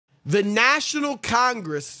The National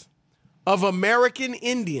Congress of American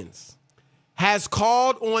Indians has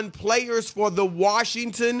called on players for the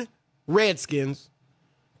Washington Redskins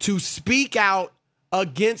to speak out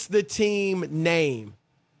against the team name.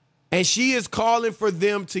 And she is calling for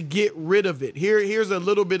them to get rid of it. Here's a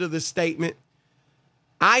little bit of the statement.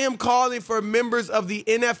 I am calling for members of the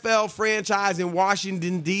NFL franchise in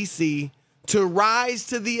Washington, D.C. to rise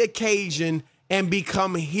to the occasion and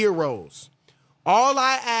become heroes. All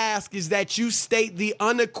I ask is that you state the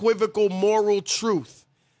unequivocal moral truth.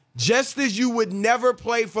 Just as you would never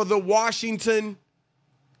play for the Washington,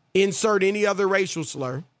 insert any other racial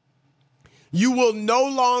slur, you will no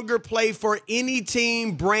longer play for any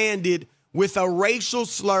team branded with a racial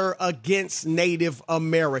slur against Native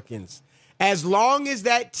Americans. As long as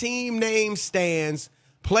that team name stands,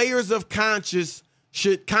 players of conscience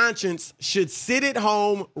should sit at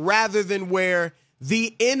home rather than wear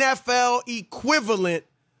the NFL equivalent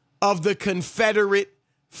of the Confederate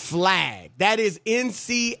flag. That is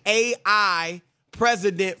NCAI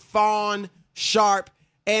President Fawn Sharp.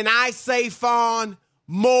 And I say, Fawn,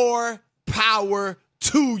 more power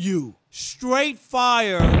to you. Straight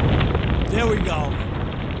fire. There we go.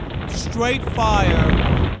 Straight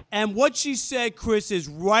fire. And what she said, Chris, is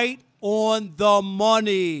right on the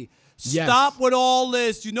money. Yes. Stop with all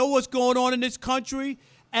this. You know what's going on in this country?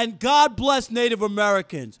 And God bless Native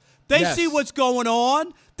Americans. They see what's going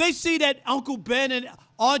on. They see that Uncle Ben and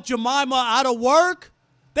Aunt Jemima out of work.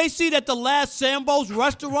 They see that the last Sambo's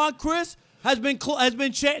restaurant, Chris,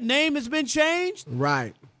 name has been changed.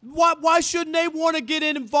 Right. Why shouldn't they want to get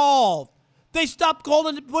involved? They stopped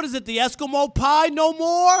calling it, what is it, the Eskimo pie no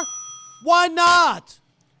more? Why not?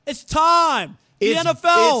 It's time. The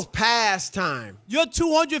NFL. It's past time. Your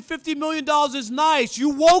 $250 million is nice. You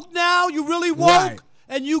woke now? You really woke? Right.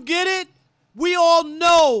 And you get it? We all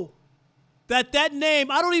know that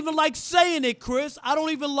name, I don't even like saying it, Chris. I don't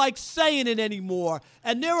even like saying it anymore.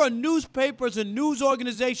 And there are newspapers and news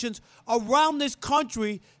organizations around this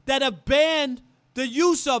country that have banned the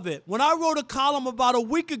use of it. When I wrote a column about a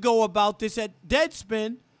week ago about this at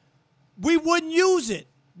Deadspin, we wouldn't use it.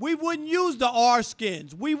 We wouldn't use the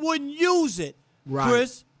R-skins. We wouldn't use it,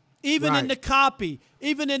 Chris, even in the copy,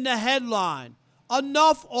 even in the headline.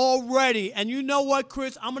 Enough already. And you know what,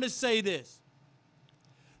 Chris? I'm going to say this.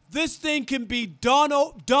 This thing can be done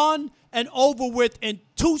and over with in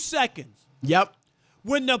 2 seconds. Yep.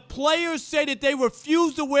 When the players say that they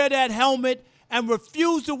refuse to wear that helmet and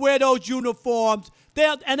refuse to wear those uniforms,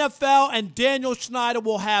 the NFL and Daniel Snyder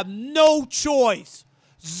will have no choice.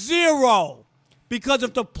 Zero. Because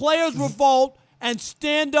if the players revolt and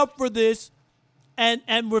stand up for this and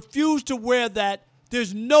refuse to wear that,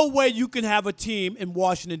 there's no way you can have a team in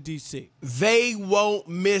Washington, D.C. They won't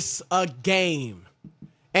miss a game.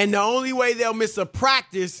 And the only way they'll miss a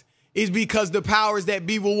practice is because the powers that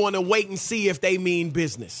be will want to wait and see if they mean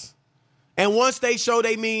business. And once they show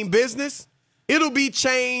they mean business, it'll be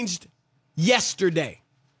changed yesterday.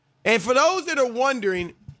 And for those that are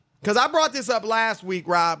wondering, because I brought this up last week,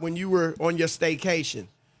 Rob, when you were on your staycation,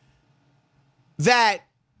 that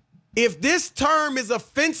if this term is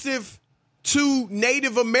offensive to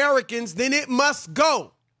Native Americans, then it must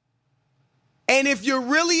go. And if you're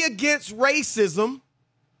really against racism,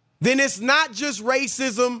 then it's not just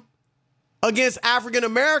racism against African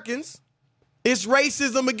Americans, it's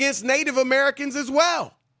racism against Native Americans as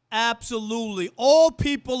well. Absolutely. All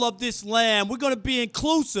people of this land, we're going to be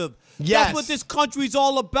inclusive. Yes. That's what this country's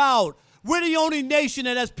all about. We're the only nation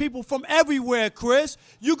that has people from everywhere, Chris.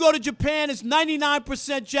 You go to Japan, it's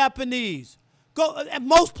 99% Japanese. Go at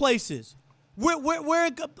most places.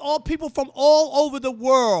 We're all people from all over the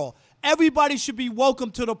world. Everybody should be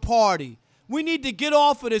welcome to the party. We need to get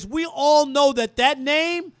off of this. We all know that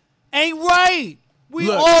name ain't right.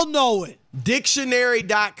 We all know it.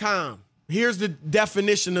 Dictionary.com. Here's the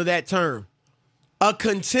definition of that term. A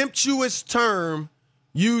contemptuous term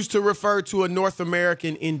used to refer to a North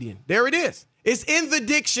American Indian. There it is. It's in the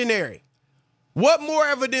dictionary. What more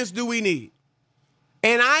evidence do we need?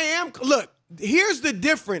 And look, here's the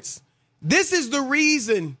difference. This is the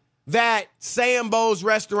reason that Sambo's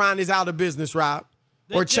restaurant is out of business, Rob.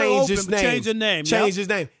 Or change his name. Change the name. Change his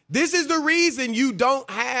name. This is the reason you don't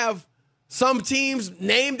have some teams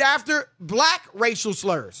named after black racial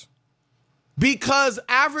slurs. Because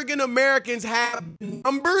African Americans have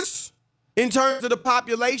numbers in terms of the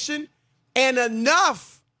population and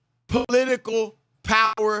enough political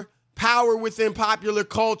power within popular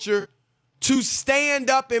culture to stand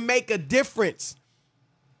up and make a difference.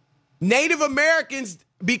 Native Americans,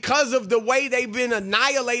 because of the way they've been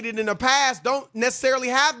annihilated in the past, don't necessarily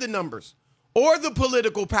have the numbers or the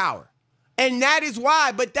political power. And that is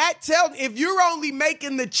why. But that tells, if you're only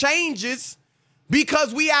making the changes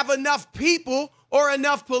because we have enough people or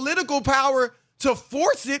enough political power to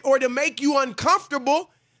force it or to make you uncomfortable,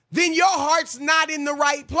 then your heart's not in the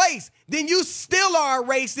right place. Then you still are a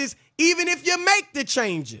racist, even if you make the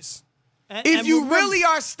changes. If you really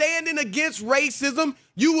are standing against racism,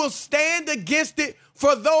 you will stand against it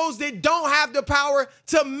for those that don't have the power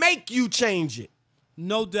to make you change it.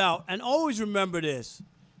 No doubt. And always remember this.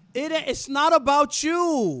 It's not about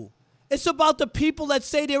you. It's about the people that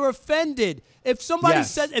say they're offended. If somebody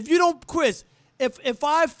says, if you don't, Chris, if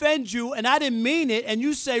I offend you and I didn't mean it and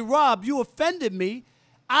you say, Rob, you offended me,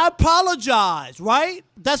 I apologize, right?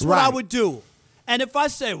 That's what I would do. And if I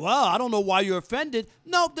say, well, I don't know why you're offended.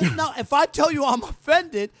 No. If I tell you I'm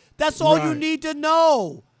offended, that's all you need to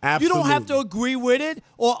know. Absolutely. You don't have to agree with it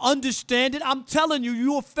or understand it. I'm telling you,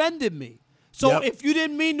 you offended me. So if you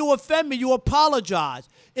didn't mean to offend me, you apologize.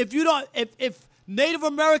 If you don't, if Native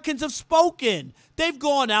Americans have spoken, they've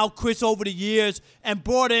gone out, Chris, over the years and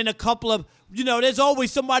brought in a couple of, there's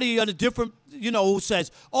always somebody on a different, who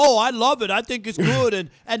says, oh, I love it. I think it's good.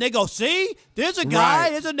 And they go, see, there's a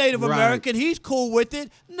guy, there's a Native American. He's cool with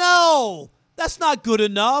it. No, that's not good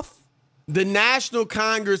enough. The National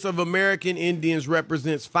Congress of American Indians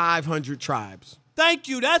represents 500 tribes. Thank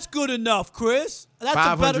you. That's good enough, Chris.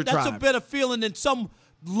 That's a better feeling than some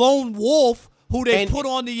lone wolf who they put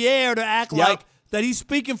on the air to act like that he's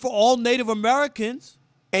speaking for all Native Americans.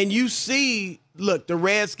 And you see, look, the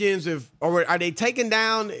Redskins are they taking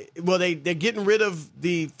down? Well, they're getting rid of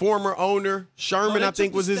the former owner, Sherman, I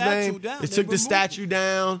think was his name. They took the statue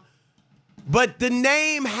down. But the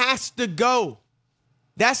name has to go.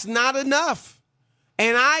 That's not enough.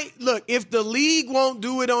 And if the league won't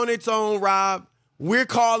do it on its own, Rob, we're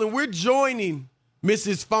joining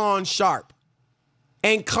Mrs. Fawn Sharp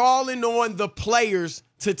and calling on the players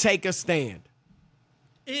to take a stand.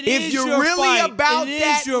 If you're really about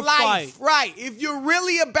that life, right? If you're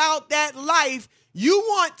really about that life, you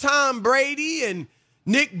want Tom Brady and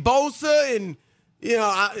Nick Bosa and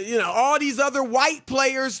all these other white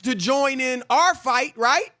players to join in our fight,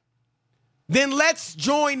 right? Then let's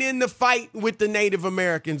join in the fight with the Native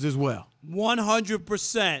Americans as well.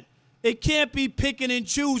 100%. It can't be picking and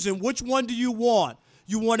choosing. Which one do you want?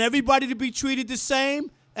 You want everybody to be treated the same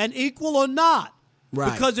and equal or not?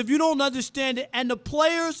 Right. Because if you don't understand it, and the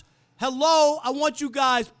players, hello, I want you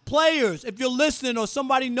guys, players, if you're listening or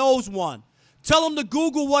somebody knows one, tell them to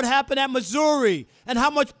Google what happened at Missouri and how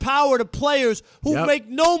much power the players who make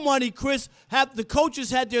no money, Chris, the coaches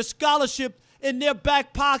had their scholarship in their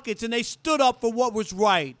back pockets, and they stood up for what was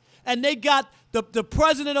right. And they got the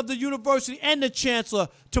president of the university and the chancellor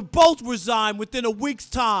to both resign within a week's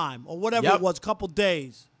time or whatever it was, a couple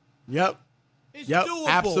days. It's doable.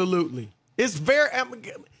 Absolutely. It's very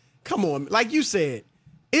 – come on. Like you said,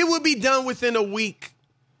 it would be done within a week.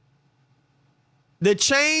 The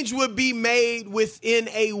change would be made within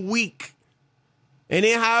a week. And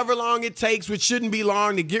then however long it takes, which shouldn't be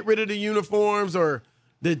long, to get rid of the uniforms or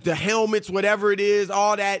the helmets, whatever it is,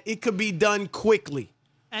 all that, it could be done quickly.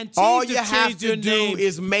 And all you have to do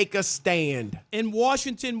is make a stand. In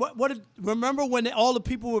Washington, remember when all the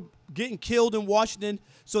people were getting killed in Washington,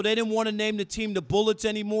 so they didn't want to name the team the Bullets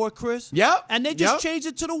anymore, Chris? Yep. And they just changed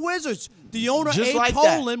it to the Wizards. The owner, just Abe like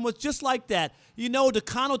Poland, was just like that. The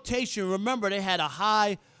connotation, remember, they had a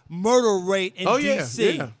high murder rate in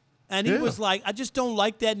D.C. Yeah. And he was like, I just don't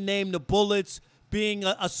like that name, the Bullets, being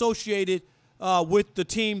associated with the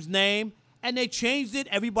team's name. And they changed it.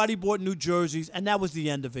 Everybody bought new jerseys, and that was the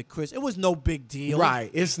end of it, Chris. It was no big deal. Right.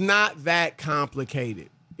 It's not that complicated.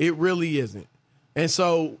 It really isn't. And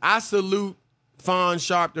so I salute Fawn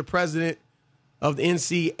Sharp, the president of the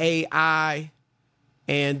NCAI.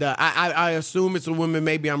 And I assume it's a woman.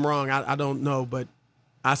 Maybe I'm wrong. I don't know. But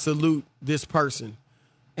I salute this person.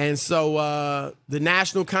 And so the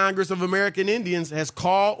National Congress of American Indians has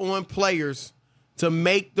called on players to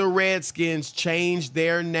make the Redskins change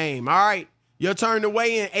their name. All right, your turn to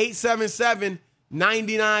weigh in.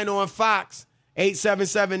 877-99 on Fox.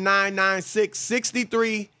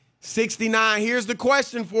 877-996-6369. Here's the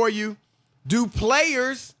question for you. Do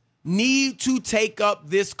players need to take up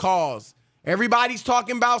this cause? Everybody's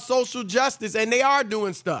talking about social justice, and they are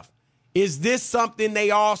doing stuff. Is this something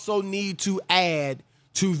they also need to add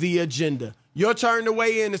to the agenda? Your turn to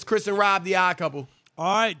weigh in. It's Chris and Rob, the Odd Couple.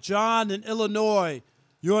 All right, John in Illinois.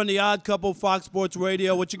 You're on the Odd Couple, Fox Sports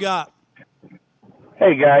Radio. What you got?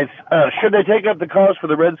 Hey, guys. Should they take up the cause for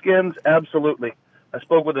the Redskins? Absolutely. I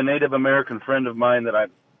spoke with a Native American friend of mine that I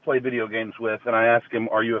play video games with, and I asked him,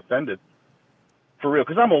 are you offended? For real,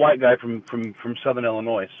 because I'm a white guy from Southern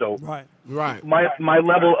Illinois. So right. My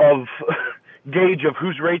level of gauge of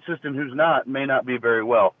who's racist and who's not may not be very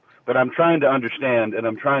well. But I'm trying to understand, and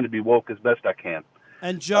I'm trying to be woke as best I can.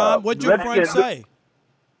 And, John, what'd your friend say?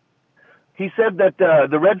 He said that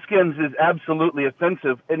the Redskins is absolutely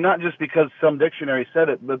offensive, and not just because some dictionary said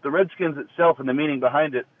it, but the Redskins itself and the meaning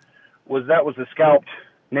behind it was a scalped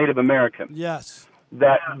Native American. Yes.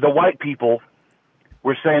 That the white people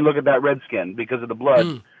were saying, look at that Redskin, because of the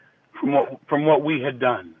blood from what we had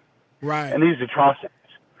done. Right. And these atrocities.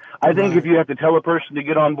 I think if you have to tell a person to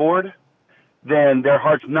get on board, then their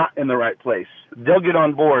heart's not in the right place. They'll get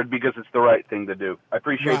on board because it's the right thing to do. I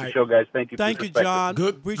appreciate the show, guys. Thank you. Thank you, John.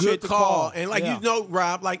 Good call. And like you know,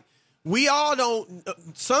 Rob, like we all don't.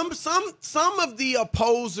 Some of the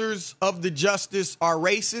opposers of the justice are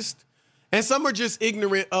racist, and some are just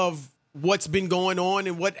ignorant of what's been going on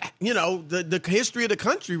and what the history of the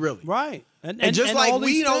country, really. Right. And just like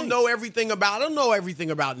we don't know everything about, I don't know everything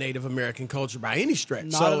about Native American culture by any stretch.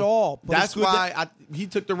 Not at all. But that's why he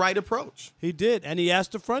took the right approach. He did, and he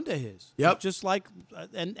asked a friend of his. Yep. Just like,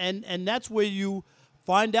 and that's where you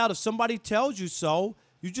find out if somebody tells you so.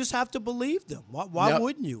 You just have to believe them. Why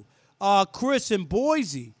wouldn't you? Chris in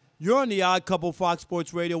Boise, you're on the Odd Couple Fox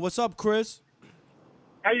Sports Radio. What's up, Chris?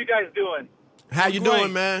 How you guys doing? How you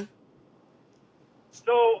doing, man?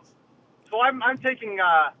 So I'm taking.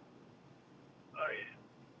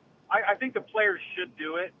 I think the players should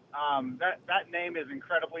do it. That name is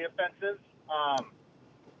incredibly offensive.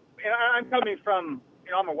 And I'm coming from,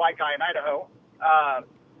 I'm a white guy in Idaho,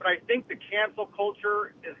 but I think the cancel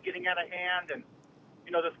culture is getting out of hand, and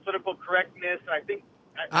this political correctness. And I think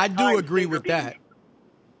I do agree with that.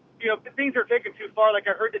 Things are taken too far. Like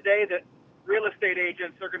I heard today that real estate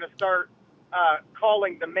agents are going to start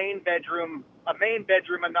calling the main bedroom a main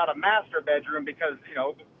bedroom and not a master bedroom because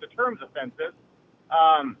the term's offensive.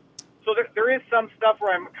 So there is some stuff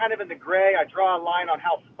where I'm kind of in the gray. I draw a line on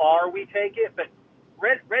how far we take it, but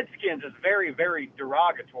Redskins is very, very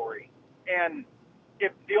derogatory. And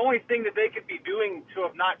if the only thing that they could be doing to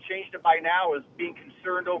have not changed it by now is being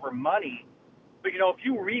concerned over money, but if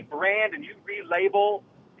you rebrand and you relabel,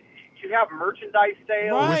 you have merchandise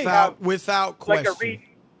sales. Right. Without question.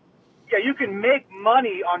 You can make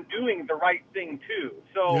money on doing the right thing too.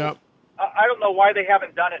 So I don't know why they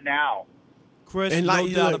haven't done it now. Chris, and no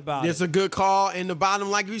doubt about it. It's a good call. And the bottom,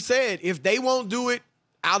 like you said, if they won't do it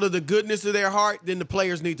out of the goodness of their heart, then the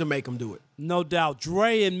players need to make them do it. No doubt.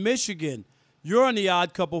 Dre in Michigan, you're on the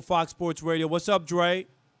Odd Couple Fox Sports Radio. What's up, Dre?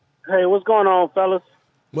 Hey, what's going on, fellas?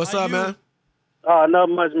 What's up, man? Not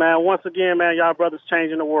much, man. Once again, man, y'all brothers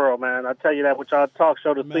changing the world, man. I tell you that with y'all talk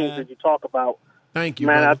show, the things that you talk about. Thank you,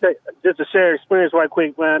 man. Just to share experience right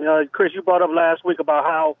quick, man. Chris, you brought up last week about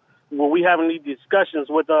how when we having these discussions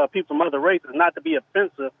with people from other races, not to be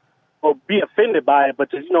offensive or be offended by it, but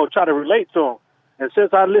to try to relate to them. And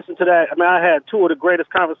since I listened to that, I had two of the greatest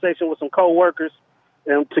conversations with some coworkers,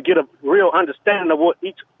 and to get a real understanding of what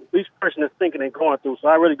each person is thinking and going through. So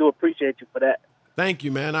I really do appreciate you for that. Thank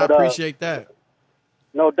you, man. I appreciate that.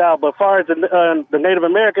 No doubt. But as far as the Native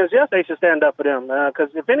Americans, yes, they should stand up for them. Because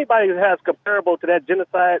if anybody has comparable to that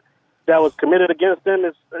genocide that was committed against them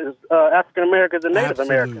is African Americans and Native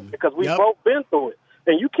Americans, because we've both been through it.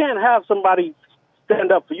 And you can't have somebody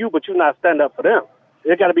stand up for you, but you not stand up for them.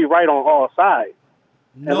 It got to be right on all sides.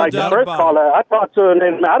 No and like doubt the first caller, I talked to a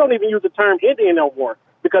Native American. I don't even use the term Indian no more,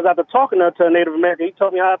 because after talking to a Native American, he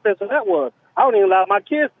told me how offensive that was. I don't even allow my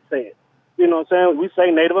kids to say it. You know what I'm saying? We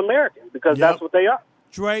say Native American because that's what they are.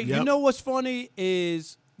 Dre, you know what's funny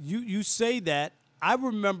is you say that. I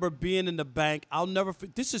remember being in the bank. I'll never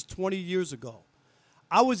forget. This is 20 years ago.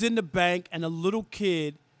 I was in the bank, and a little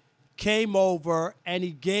kid came over, and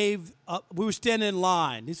he gave we were standing in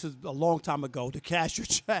line. This was a long time ago to cash your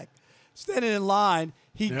check. Standing in line,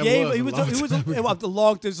 he was a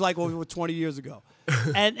long. This was like over 20 years ago,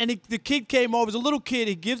 and the kid came over. It was a little kid.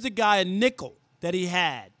 He gives the guy a nickel that he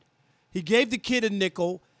had. He gave the kid a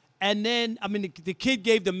nickel. And then, the kid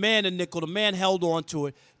gave the man a nickel. The man held on to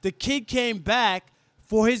it. The kid came back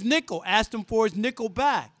for his nickel, asked him for his nickel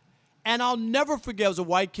back. And I'll never forget, it was a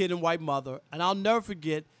white kid and white mother, and I'll never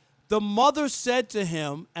forget, the mother said to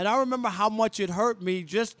him, and I remember how much it hurt me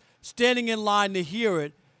just standing in line to hear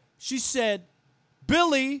it. She said,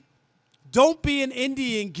 Billy, don't be an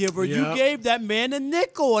Indian giver. Yep. You gave that man a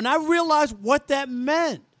nickel. And I realized what that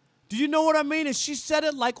meant. Do you know what I mean? And she said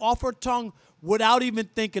it like off her tongue, without even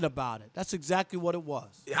thinking about it. That's exactly what it was.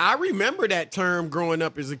 I remember that term growing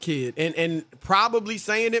up as a kid and probably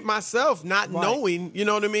saying it myself, not knowing, you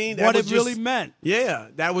know what I mean? What it really meant. Yeah,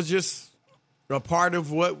 that was just a part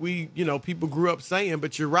of what we, people grew up saying,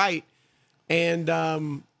 but you're right.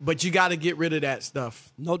 And But you got to get rid of that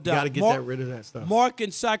stuff. No doubt. You got to get rid of that stuff. Mark in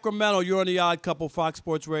Sacramento, you're on the Odd Couple, Fox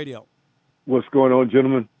Sports Radio. What's going on,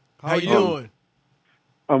 gentlemen? How you doing?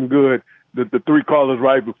 I'm good. The three callers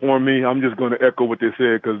right before me, I'm just going to echo what they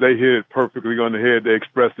said because they hit it perfectly on the head. They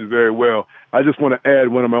expressed it very well. I just want to add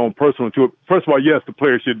one of my own personal to it. First of all, yes, the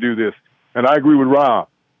players should do this. And I agree with Rob.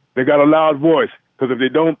 They got a loud voice because if they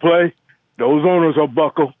don't play, those owners will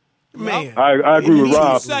buckle. Man. I agree with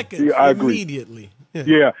Rob. Seconds. Yeah, I agree. Immediately.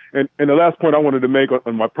 Yeah. And the last point I wanted to make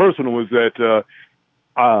on my personal was that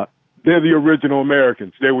they're the original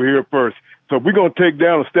Americans. They were here first. So if we're going to take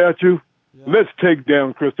down a statue, let's take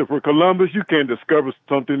down Christopher Columbus. You can't discover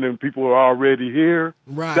something and people are already here.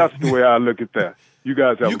 Right. That's the way I look at that. You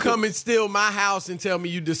guys have You come and steal my house and tell me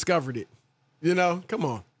you discovered it. You know? Come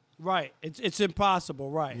on. Right. It's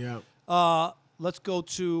impossible. Right. Yeah. Let's go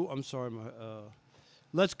to. I'm sorry.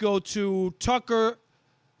 Let's go to Tucker.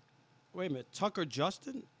 Wait a minute. Tucker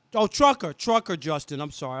Justin. Oh, Trucker Justin.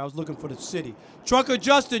 I'm sorry. I was looking for the city. Trucker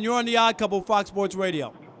Justin, you're on the Odd Couple, Fox Sports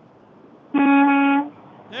Radio.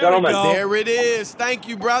 There we go. There it is. Thank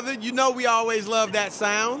you, brother. You know we always love that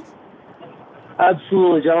sound.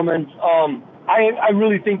 Absolutely, gentlemen. I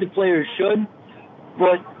really think the players should,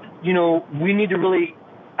 but, we need to really,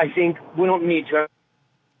 I think we don't need to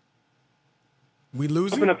We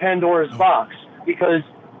lose open a Pandora's box because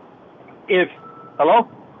hello?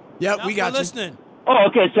 Yep, we got you. Listening. Oh,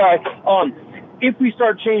 okay, sorry. If we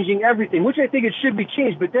start changing everything, which I think it should be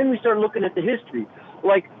changed, but then we start looking at the history.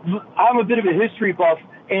 Like, I'm a bit of a history buff,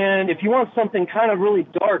 and if you want something kind of really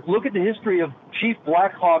dark, look at the history of Chief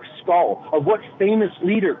Black Hawk's skull, of what famous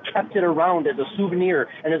leader kept it around as a souvenir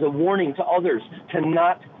and as a warning to others to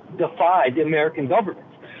not defy the American government.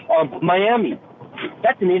 Miami,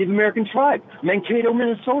 that's a Native American tribe. Mankato,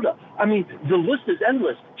 Minnesota. I mean, the list is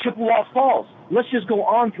endless. Chippewa Falls. Let's just go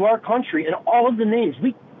on through our country and all of the names.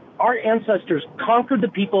 Our ancestors conquered the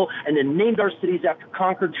people and then named our cities after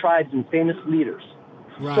conquered tribes and famous leaders.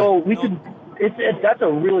 Right. So we could. That's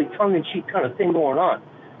a really tongue-in-cheek kind of thing going on.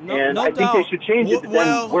 I think they should change it. But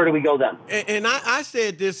then where do we go then? And I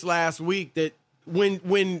said this last week that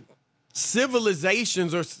when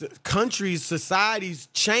civilizations or countries, societies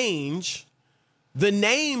change, the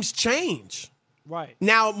names change. Right.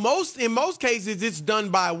 Now, in most cases, it's done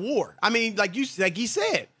by war. I mean, like he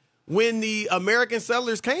said, when the American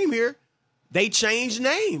settlers came here, they changed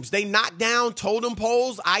names. They knocked down totem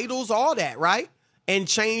poles, idols, all that, right? And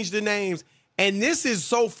changed the names. And this is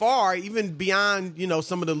so far, even beyond,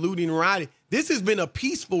 some of the looting and rioting, this has been a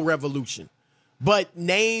peaceful revolution. But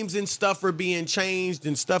names and stuff are being changed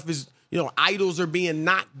and stuff is, idols are being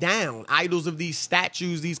knocked down. Idols of these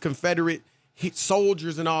statues, these Confederate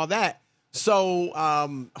soldiers and all that. So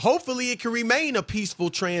hopefully it can remain a peaceful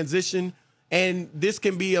transition and this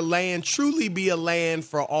can be truly be a land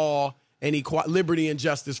for all and liberty and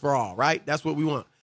justice for all, right? That's what we want.